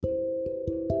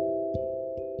Good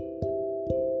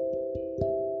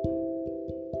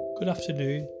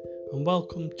afternoon and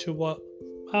welcome to what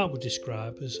I would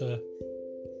describe as a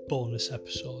bonus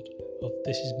episode of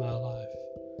This Is My Life.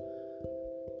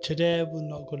 Today we're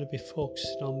not going to be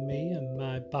focusing on me and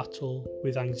my battle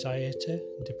with anxiety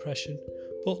and depression,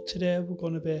 but today we're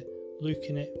going to be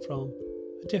looking at it from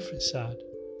a different side,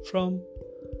 from,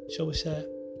 shall we say,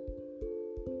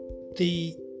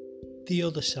 the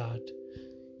other side,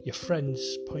 your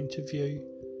friend's point of view,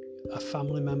 a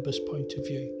family member's point of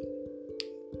view.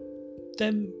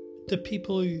 Them, the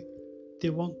people who they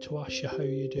want to ask you how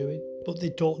you're doing, but they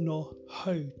don't know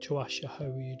how to ask you how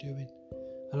you're doing.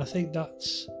 And I think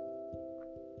that's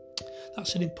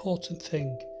an important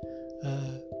thing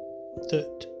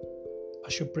that I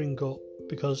should bring up,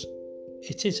 because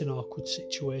it is an awkward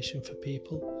situation for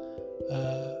people,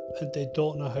 and they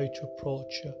don't know how to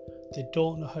approach you. They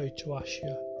don't know how to ask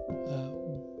you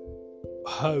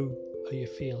how are you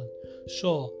feeling.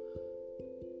 So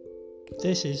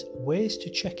this is ways to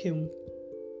check in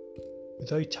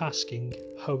without asking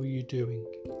how are you doing.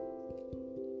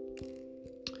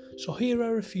 So here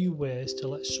are a few ways to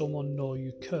let someone know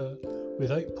you care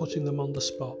without putting them on the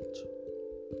spot.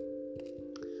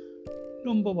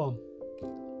 Number 1,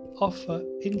 offer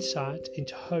insight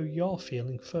into how you're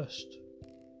feeling first.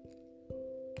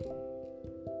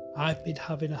 I've been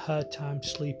having a hard time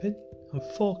sleeping and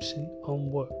focusing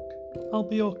on work. I'll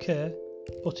be okay,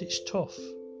 but it's tough.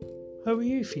 How are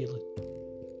you feeling?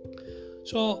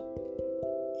 So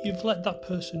you've let that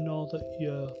person know that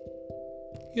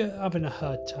you're having a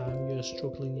hard time, you're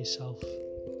struggling yourself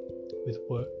with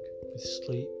work, with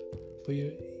sleep, but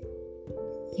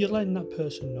you're letting that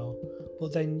person know,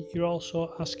 but then you're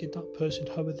also asking that person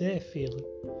how are they feeling.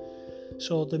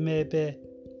 So there may be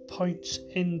points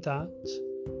in that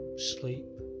sleep,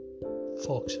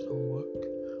 focusing on work,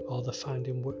 or they're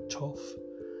finding work tough,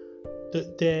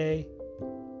 that they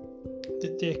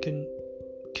can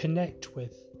connect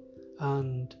with,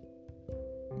 and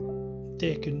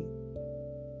they can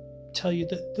tell you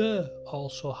that they're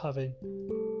also having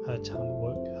a hard time at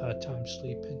work, hard time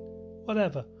sleeping,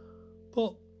 whatever.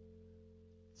 But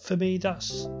for me, that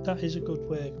is a good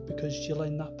way, because you're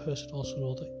letting that person also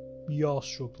know that you're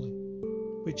struggling,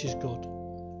 which is good.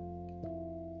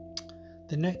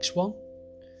 The next one,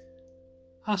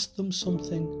 ask them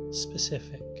something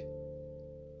specific.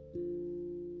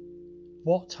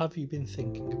 What have you been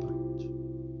thinking about?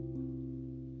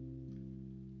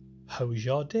 How's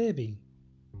your day been?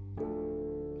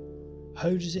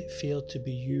 How does it feel to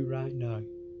be you right now?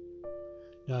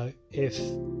 Now, if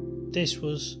this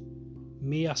was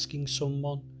me asking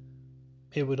someone,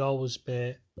 it would always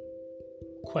be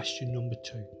question number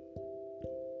 2.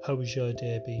 How has your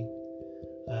day been?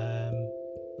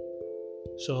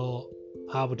 So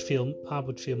I would feel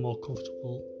more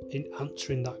comfortable in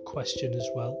answering that question as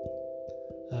well.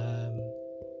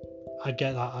 I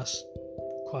get that asked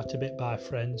quite a bit by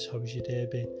friends, how's your day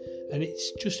been? And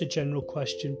it's just a general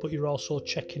question, but you're also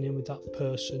checking in with that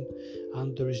person,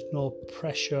 and there is no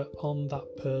pressure on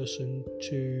that person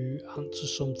to answer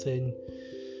something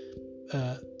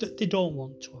that they don't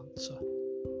want to answer.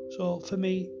 So for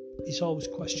me, it's always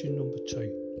question number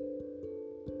 2.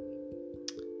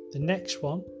 The next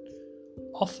one,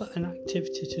 offer an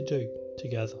activity to do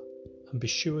together and be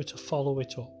sure to follow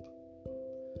it up.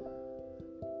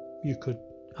 You could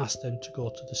ask them to go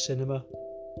to the cinema.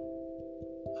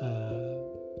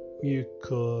 You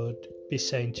could be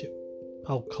saying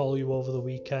I'll call you over the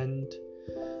weekend,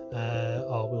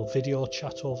 or we'll video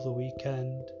chat over the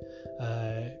weekend.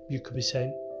 You could be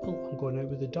saying, I'm going out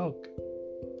with the dog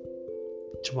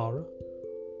tomorrow.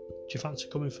 Do you fancy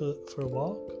coming for a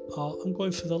walk? Or I'm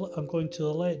going to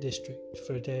the Lake District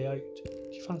for a day out.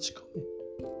 Do you fancy coming?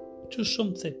 Just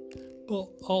something, but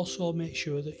also make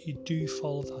sure that you do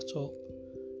follow that up,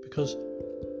 because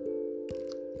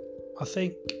I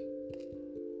think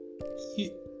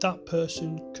that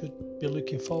person could be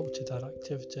looking forward to that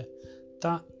activity.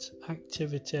 That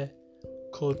activity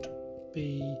could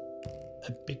be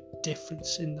a big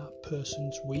difference in that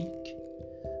person's week,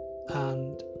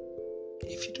 and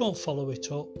if you don't follow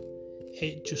it up,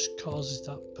 it just causes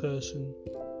that person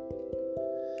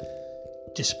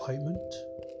disappointment.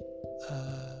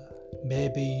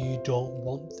 Maybe you don't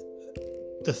want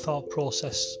the thought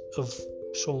process of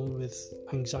someone with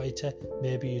anxiety.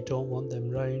 Maybe you don't want them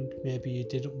round. Maybe you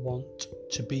didn't want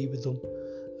to be with them.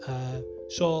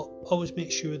 So always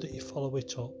make sure that you follow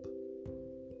it up,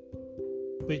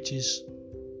 which is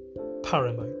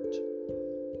paramount.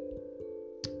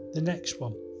 The next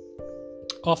one,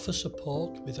 offer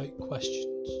support without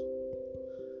questions.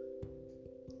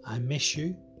 I miss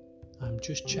you I'm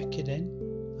just checking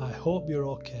in. I hope you're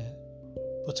okay,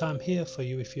 but I'm here for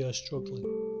you if you're struggling.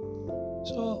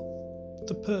 So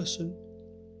the person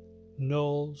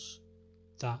knows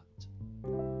that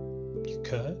you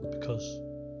care because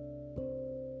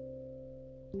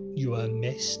you are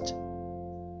missed.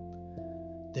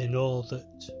 They know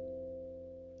that,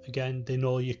 again, they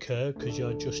know you care because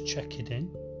you're just checking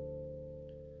in.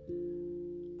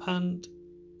 And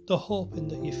they're hoping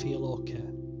that you feel okay.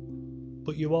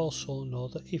 But you also know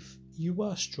that if you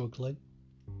are struggling,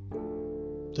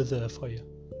 they're there for you.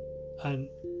 And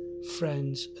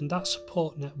friends, and that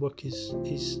support network is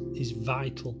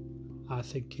vital, I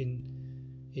think, in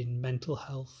mental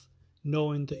health.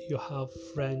 Knowing that you have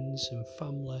friends and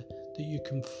family that you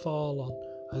can fall on,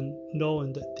 and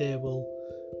knowing that they will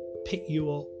pick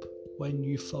you up when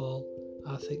you fall,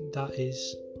 I think that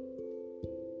is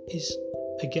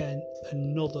again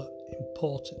another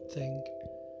important thing.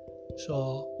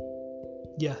 So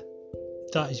yeah,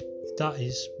 that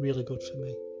is really good for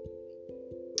me.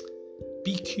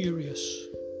 Be curious.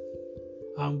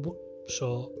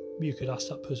 So you could ask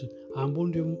that person, I'm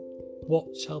wondering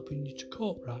what's helping you to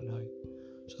cope right now.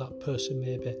 So that person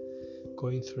may be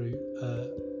going through a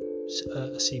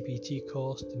CBT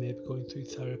course, they may be going through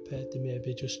therapy, they may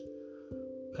be just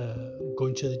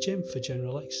going to the gym for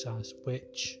general exercise,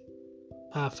 which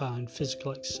I find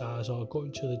physical exercise or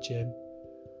going to the gym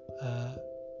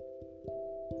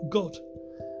good.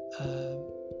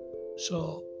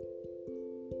 So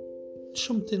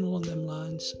something along them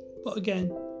lines. But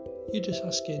again, you're just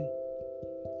asking.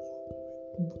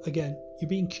 Again, you're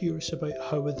being curious about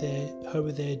how are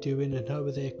they doing and how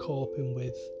are they coping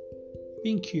with.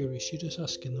 Being curious, you're just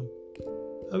asking them,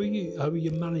 how are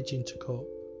you managing to cope?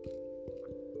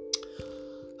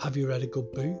 Have you read a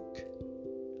good book?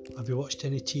 Have you watched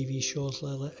any TV shows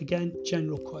lately? Again,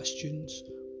 general questions,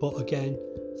 but again,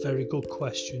 very good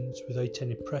questions without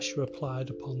any pressure applied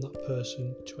upon that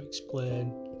person to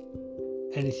explain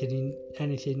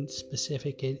anything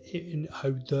specific in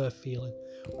how they're feeling,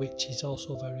 which is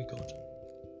also very good.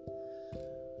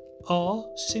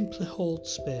 Or simply hold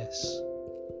space.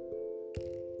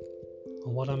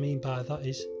 And what I mean by that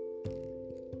is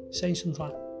saying something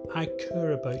like, I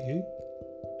care about you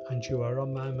and you are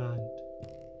on my mind.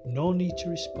 No need to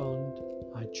respond,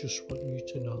 I just want you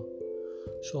to know.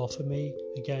 So for me,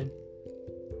 again,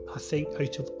 I think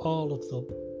out of all of them,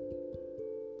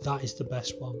 that is the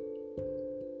best one.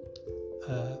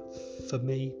 For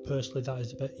me personally, that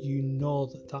is the best. You know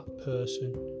that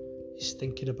person is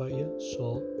thinking about you,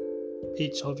 so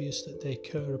it's obvious that they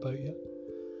care about you.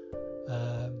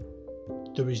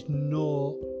 There is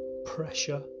no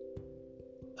pressure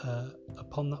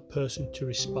upon that person to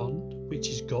respond, which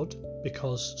is good,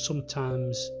 because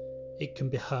sometimes it can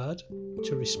be hard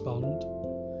to respond,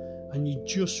 and you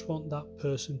just want that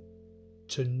person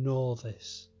to know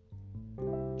this,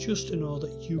 just to know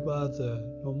that you are there,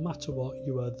 no matter what,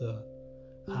 you are there.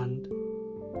 And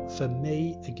for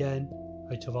me, again,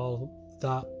 out of all of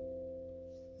them,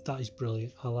 that is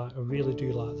brilliant. I really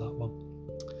do like that one.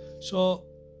 So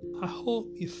I hope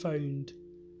you found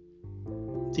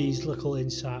these little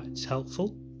insights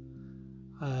helpful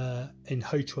in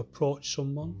how to approach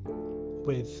someone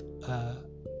with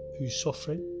who's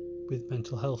suffering with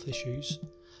mental health issues,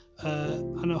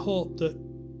 and I hope that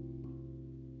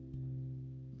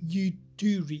you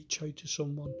do reach out to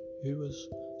someone who is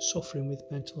suffering with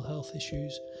mental health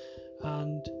issues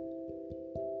and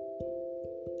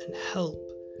help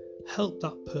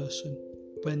that person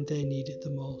when they need it the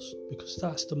most, because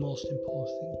that's the most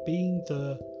important thing, being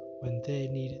there when they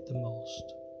need it the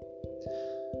most.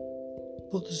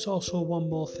 But there's also one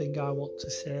more thing I want to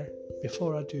say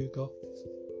before I do go.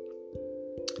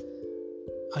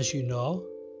 As you know,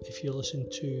 if you listen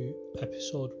to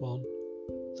episode 1,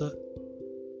 that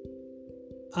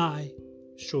I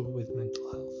struggle with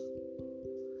mental health,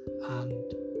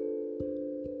 and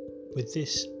with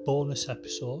this bonus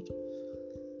episode,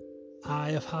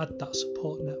 I have had that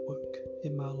support network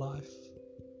in my life.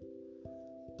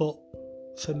 But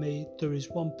for me, there is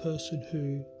one person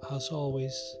who has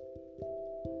always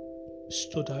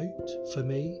stood out for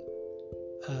me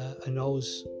and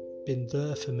always been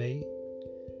there for me,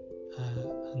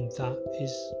 and that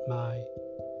is my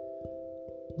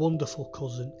wonderful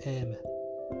cousin Amy,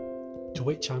 to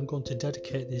which I'm going to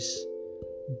dedicate this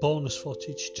bonus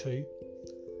footage to.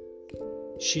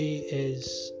 She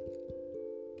is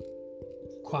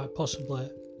quite possibly,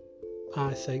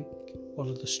 I think, one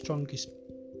of the strongest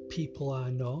people I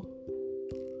know.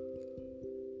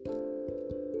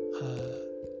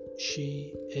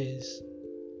 She is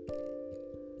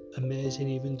amazing,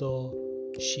 even though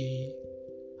she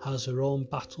has her own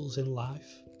battles in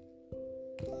life.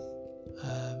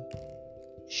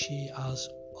 She has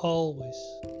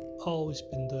always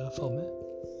been there for me,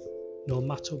 no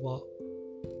matter what.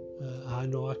 I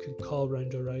know I can call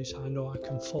round her house, I know I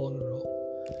can phone her up,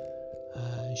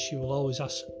 and she will always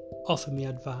offer me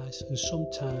advice, and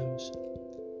sometimes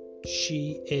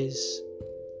she is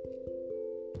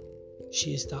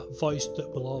that voice that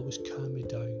will always calm me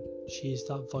down. She is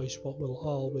that voice what will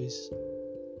always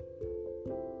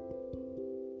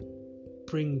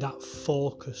bring that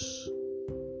focus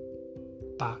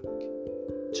back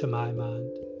to my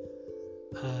mind,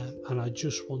 and I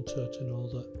just want her to know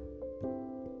that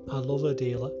I love her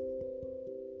dearly,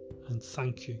 and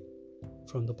thank you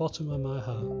from the bottom of my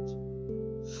heart.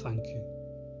 Thank you,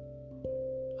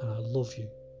 and I love you.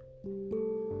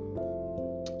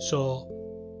 So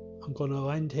I'm going to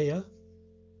end here.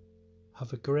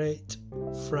 Have a great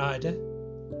Friday,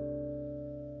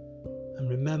 and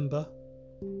remember,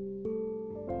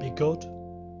 be good,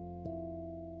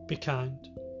 be kind,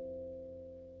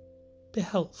 be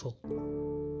helpful.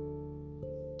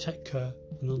 Take care,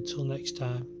 and until next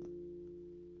time,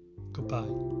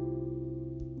 goodbye.